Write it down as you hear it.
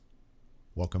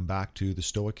Welcome back to the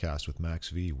StoiCast with Max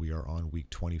V. We are on week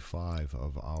 25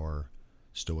 of our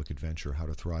Stoic adventure, How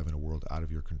to Thrive in a World Out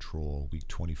of Your Control. Week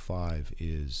 25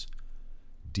 is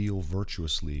Deal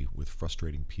Virtuously with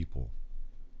Frustrating People.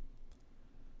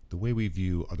 The way we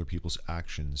view other people's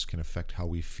actions can affect how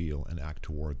we feel and act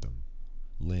toward them.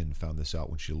 Lynn found this out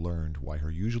when she learned why her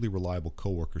usually reliable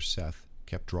coworker Seth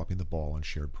kept dropping the ball on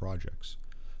shared projects,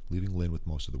 leaving Lynn with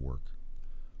most of the work.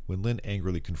 When Lynn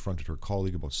angrily confronted her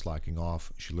colleague about slacking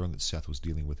off, she learned that Seth was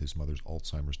dealing with his mother's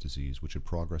Alzheimer's disease, which had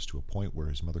progressed to a point where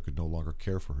his mother could no longer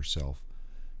care for herself,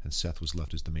 and Seth was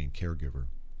left as the main caregiver.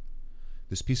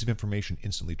 This piece of information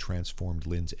instantly transformed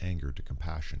Lynn's anger to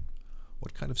compassion.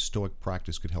 What kind of Stoic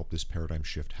practice could help this paradigm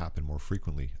shift happen more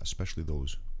frequently, especially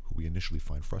those who we initially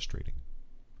find frustrating?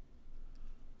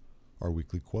 Our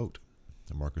weekly quote,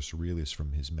 Marcus Aurelius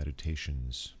from his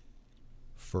Meditations.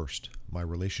 First, my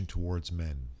relation towards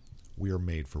men. We are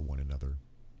made for one another.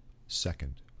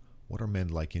 Second, what are men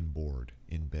like in board,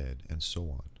 in bed, and so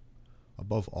on?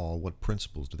 Above all, what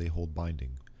principles do they hold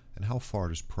binding, and how far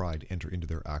does pride enter into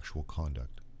their actual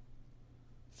conduct?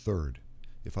 Third,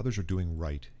 if others are doing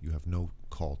right, you have no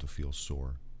call to feel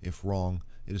sore. If wrong,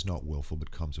 it is not willful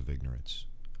but comes of ignorance.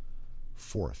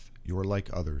 Fourth, you are like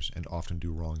others and often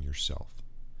do wrong yourself.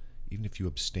 Even if you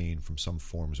abstain from some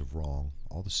forms of wrong,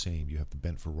 all the same you have the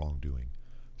bent for wrongdoing,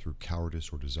 through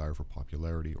cowardice or desire for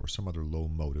popularity or some other low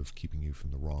motive keeping you from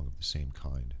the wrong of the same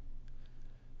kind.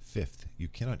 Fifth, you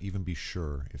cannot even be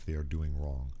sure if they are doing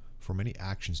wrong, for many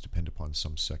actions depend upon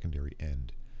some secondary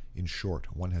end. In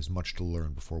short, one has much to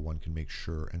learn before one can make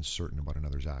sure and certain about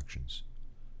another's actions.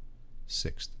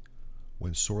 Sixth,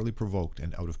 when sorely provoked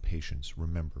and out of patience,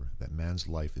 remember that man's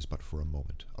life is but for a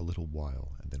moment, a little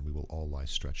while, and then we will all lie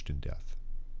stretched in death.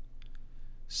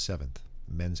 Seventh,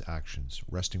 men's actions,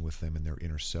 resting with them in their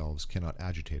inner selves, cannot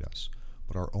agitate us,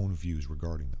 but our own views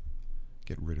regarding them.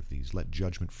 Get rid of these. Let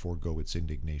judgment forego its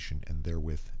indignation, and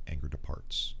therewith anger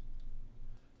departs.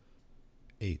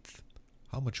 Eighth,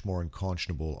 how much more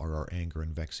unconscionable are our anger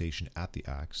and vexation at the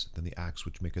acts than the acts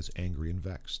which make us angry and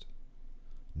vexed?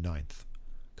 Ninth,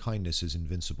 kindness is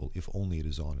invincible if only it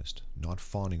is honest, not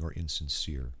fawning or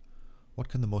insincere. What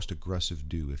can the most aggressive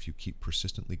do if you keep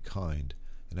persistently kind,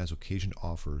 and as occasion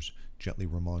offers, gently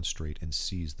remonstrate and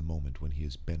seize the moment when he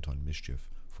is bent on mischief,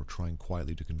 for trying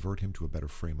quietly to convert him to a better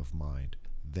frame of mind?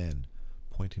 Then,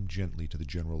 point him gently to the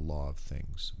general law of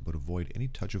things, but avoid any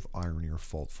touch of irony or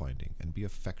fault-finding, and be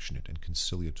affectionate and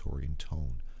conciliatory in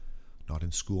tone, not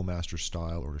in schoolmaster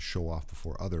style or to show off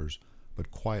before others,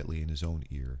 but quietly in his own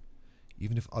ear,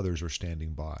 even if others are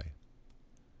standing by.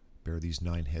 Bear these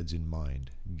 9 heads in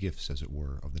mind, gifts, as it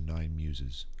were, of the 9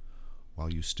 muses.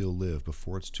 While you still live,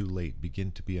 before it's too late,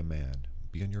 begin to be a man.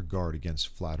 Be on your guard against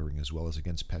flattering as well as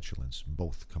against petulance.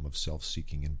 Both come of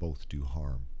self-seeking, and both do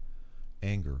harm.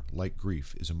 Anger, like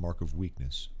grief, is a mark of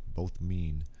weakness. Both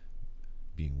mean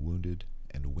being wounded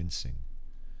and wincing.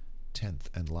 10th,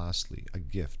 and lastly, a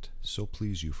gift, so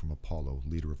please you from Apollo,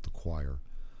 leader of the choir.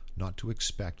 Not to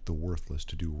expect the worthless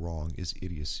to do wrong is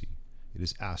idiocy. It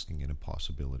is asking an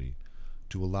impossibility.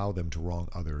 To allow them to wrong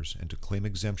others and to claim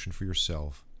exemption for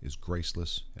yourself is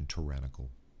graceless and tyrannical.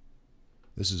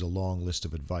 This is a long list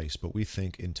of advice, but we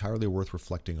think entirely worth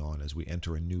reflecting on as we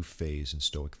enter a new phase in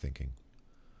Stoic thinking.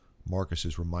 Marcus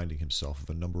is reminding himself of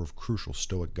a number of crucial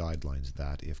Stoic guidelines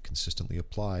that, if consistently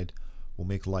applied, will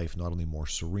make life not only more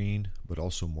serene, but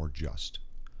also more just.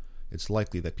 It's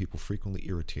likely that people frequently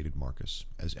irritated Marcus,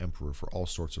 as emperor, for all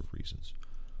sorts of reasons.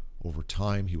 Over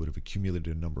time, he would have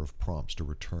accumulated a number of prompts to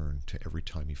return to every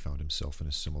time he found himself in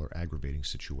a similar aggravating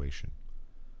situation.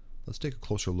 Let's take a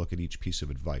closer look at each piece of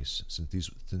advice,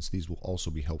 since these will also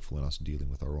be helpful in us dealing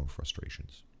with our own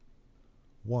frustrations.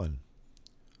 1.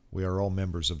 We are all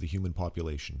members of the human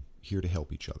population, here to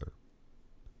help each other.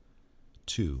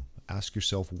 2. Ask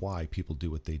yourself why people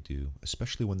do what they do,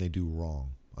 especially when they do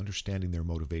wrong. Understanding their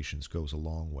motivations goes a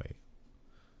long way.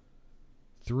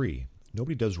 3.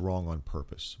 Nobody does wrong on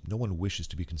purpose. No one wishes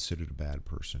to be considered a bad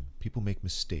person. People make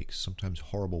mistakes, sometimes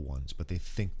horrible ones, but they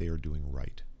think they are doing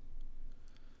right.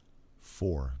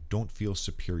 4. Don't feel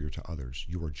superior to others.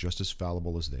 You are just as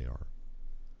fallible as they are.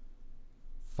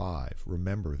 5.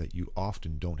 Remember that you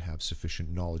often don't have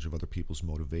sufficient knowledge of other people's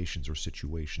motivations or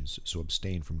situations, so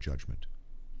abstain from judgment.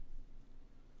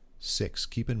 6.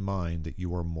 Keep in mind that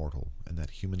you are mortal and that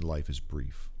human life is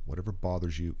brief. Whatever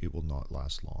bothers you, it will not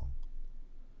last long.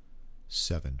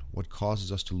 7. What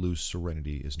causes us to lose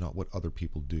serenity is not what other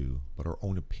people do, but our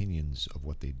own opinions of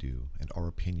what they do, and our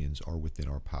opinions are within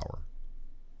our power.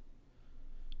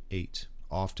 8.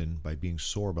 Often, by being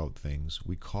sore about things,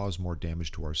 we cause more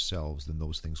damage to ourselves than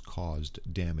those things caused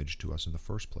damage to us in the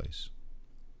first place.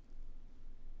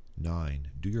 9.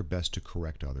 Do your best to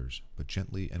correct others, but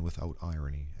gently and without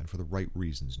irony, and for the right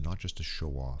reasons, not just to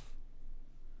show off.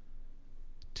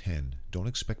 10. Don't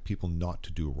expect people not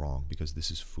to do wrong, because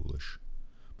this is foolish,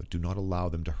 but do not allow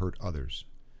them to hurt others.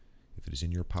 If it is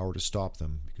in your power to stop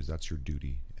them, because that's your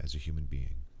duty as a human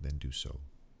being, then do so.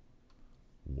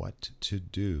 What to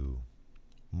do?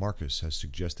 Marcus has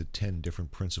suggested 10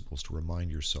 different principles to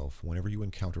remind yourself whenever you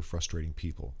encounter frustrating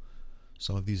people.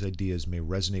 Some of these ideas may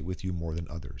resonate with you more than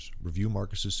others. Review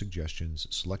Marcus's suggestions,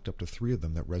 select up to 3 of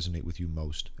them that resonate with you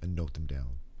most, and note them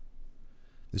down.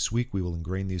 This week we will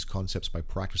ingrain these concepts by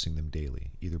practicing them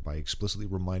daily, either by explicitly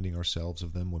reminding ourselves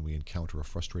of them when we encounter a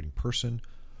frustrating person,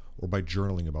 or by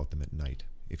journaling about them at night.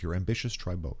 If you're ambitious,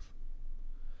 try both.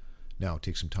 Now,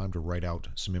 take some time to write out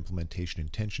some implementation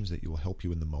intentions that will help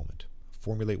you in the moment.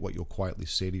 Formulate what you'll quietly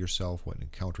say to yourself when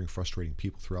encountering frustrating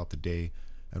people throughout the day,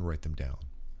 and write them down.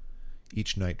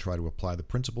 Each night, try to apply the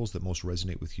principles that most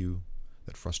resonate with you,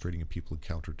 that frustrating people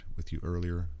encountered with you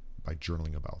earlier, by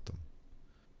journaling about them.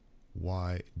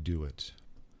 Why do it?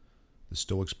 The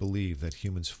Stoics believe that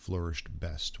humans flourished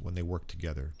best when they work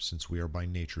together, since we are by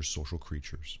nature social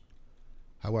creatures.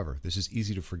 However, this is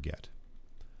easy to forget.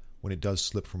 When it does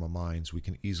slip from our minds, we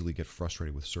can easily get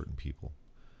frustrated with certain people.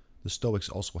 The Stoics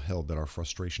also held that our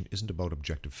frustration isn't about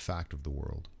objective fact of the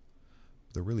world.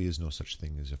 There really is no such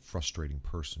thing as a frustrating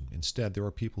person. Instead, there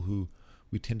are people who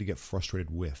we tend to get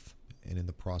frustrated with, and in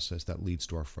the process that leads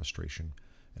to our frustration,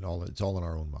 and it's all in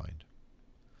our own mind.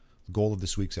 The goal of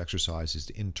this week's exercise is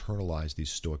to internalize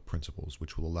these Stoic principles,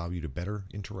 which will allow you to better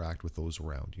interact with those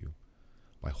around you.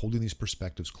 By holding these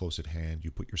perspectives close at hand,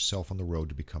 you put yourself on the road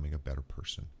to becoming a better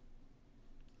person.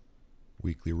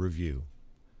 Weekly review.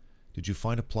 Did you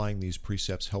find applying these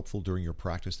precepts helpful during your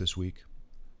practice this week?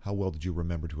 How well did you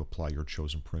remember to apply your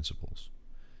chosen principles?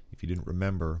 If you didn't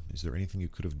remember, is there anything you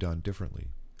could have done differently?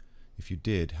 If you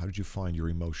did, how did you find your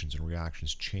emotions and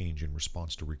reactions change in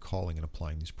response to recalling and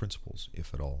applying these principles,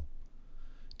 if at all?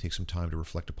 Take some time to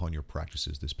reflect upon your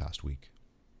practices this past week.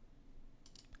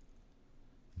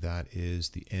 That is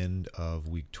the end of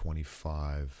week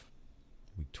 25.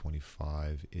 Week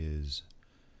 25 is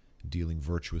dealing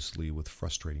virtuously with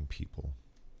frustrating people.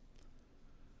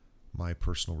 My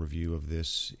personal review of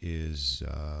this is,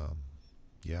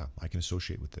 I can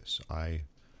associate with this. I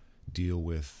deal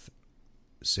with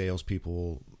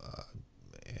salespeople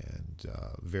and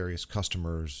various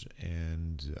customers,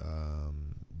 and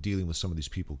dealing with some of these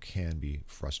people can be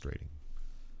frustrating.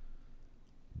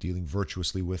 Dealing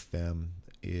virtuously with them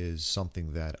is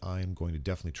something that I'm going to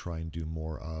definitely try and do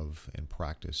more of and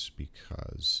practice,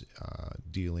 because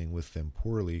dealing with them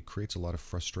poorly creates a lot of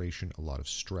frustration, a lot of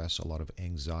stress, a lot of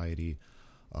anxiety,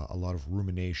 a lot of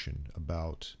rumination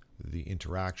about the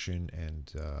interaction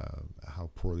and how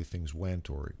poorly things went,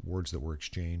 or words that were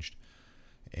exchanged.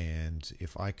 And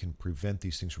if I can prevent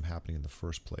these things from happening in the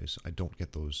first place, I don't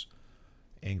get those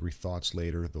angry thoughts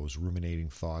later, those ruminating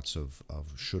thoughts of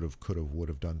should have, could have, would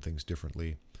have done things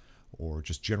differently, or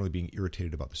just generally being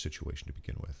irritated about the situation to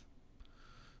begin with.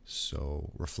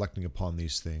 So reflecting upon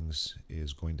these things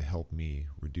is going to help me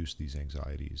reduce these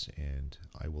anxieties, and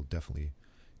I will definitely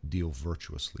deal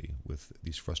virtuously with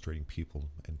these frustrating people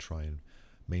and try and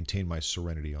maintain my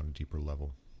serenity on a deeper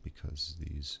level, because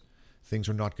these things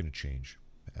are not going to change.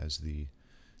 As the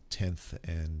 10th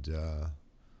and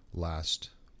last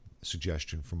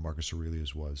suggestion from Marcus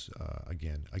Aurelius was,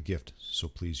 again, a gift so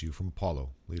please you from Apollo,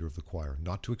 leader of the choir.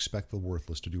 Not to expect the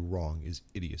worthless to do wrong is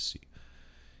idiocy.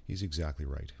 He's exactly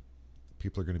right.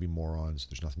 People are going to be morons.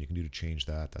 There's nothing you can do to change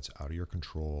that. That's out of your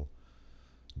control.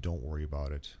 Don't worry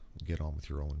about it. Get on with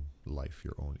your own life,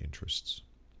 your own interests.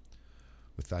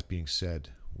 With that being said,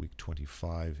 week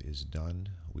 25 is done.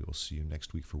 We will see you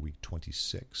next week for week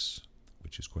 26,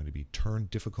 which is going to be turn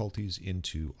difficulties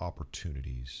into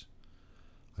opportunities.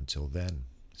 Until then,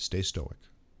 stay stoic.